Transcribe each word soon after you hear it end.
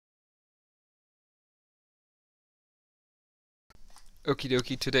Okie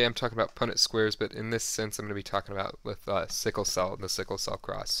dokie, today I'm talking about Punnett squares, but in this sense I'm going to be talking about with sickle cell and the sickle cell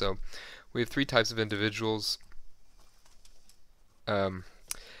cross. So we have three types of individuals. Um,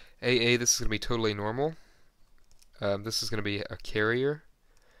 AA, this is going to be totally normal. This is going to be a carrier,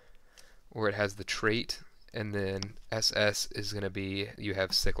 or it has the trait, and then SS is going to be you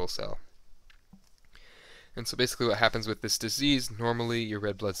have sickle cell. And so basically what happens with this disease, normally your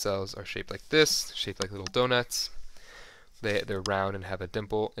red blood cells are shaped like this, shaped like little donuts. They're round and have a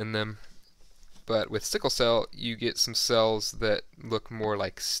dimple in them. But with sickle cell, you get some cells that look more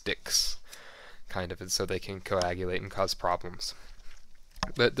like sticks, kind of, and so they can coagulate and cause problems.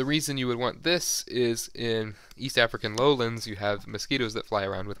 But the reason you would want this is in East African lowlands, you have mosquitoes that fly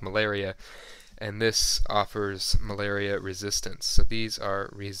around with malaria, and this offers malaria resistance. So these are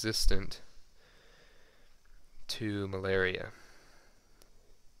resistant to malaria.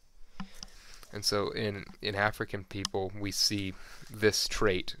 And so in African people, we see this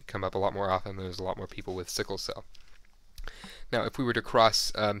trait come up a lot more often. There's a lot more people with sickle cell. Now, if we were to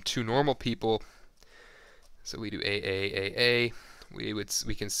cross two normal people, so we do AA,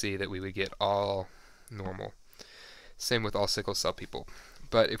 we can see that we would get all normal. Same with all sickle cell people.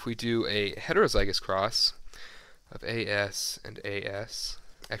 But if we do a heterozygous cross of AS and AS,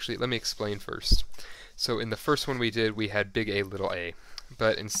 actually, let me explain first. So in the first one we did, we had big A, little a.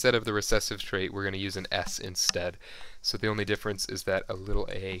 But instead of the recessive trait, we're going to use an S instead. So the only difference is that a little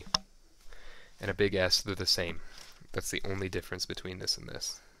a and a big S, they're the same. That's the only difference between this and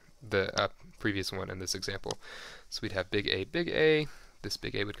this. The previous one and this example. So we'd have big A, this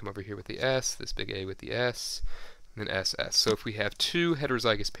big A would come over here with the S, this big A with the S, and then SS. So if we have two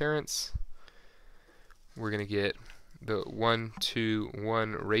heterozygous parents, we're going to get the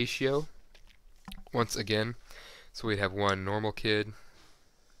 1-to-1 ratio once again. So we'd have one normal kid.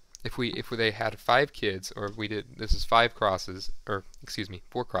 If they had 5 kids, or we did, this is 5 crosses, or excuse me,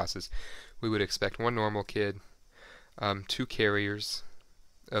 4 crosses, we would expect one normal kid, 2 carriers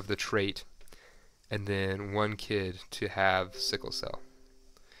of the trait, and then 1 kid to have sickle cell.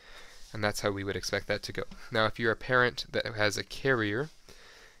 And that's how we would expect that to go. Now, if you're a parent that has a carrier,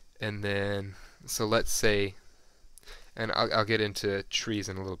 and then, so let's say, and I'll get into trees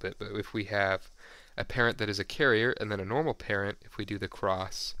in a little bit, but if we have a parent that is a carrier, and then a normal parent, if we do the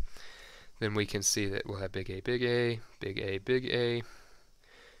cross, then we can see that we'll have big A, big A, big A, big A,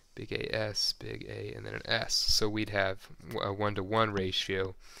 big A, S, big A, and then an S. So we'd have a 1-to-1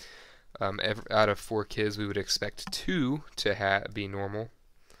 ratio. Out of 4 kids, we would expect 2 to be normal.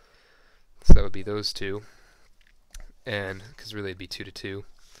 So that would be those 2. And because really it'd be 2-to-2.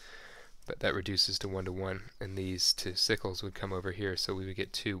 But that reduces to 1-to-1. And these 2 sickles would come over here. So we would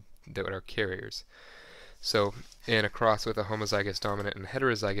get 2 that are carriers. So in a cross with a homozygous dominant and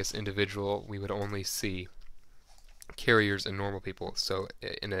heterozygous individual, we would only see carriers in normal people. So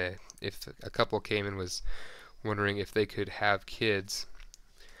if a couple came and was wondering if they could have kids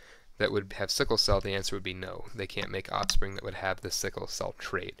that would have sickle cell, the answer would be no. They can't make offspring that would have the sickle cell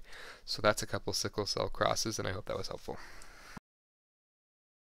trait. So that's a couple sickle cell crosses, and I hope that was helpful.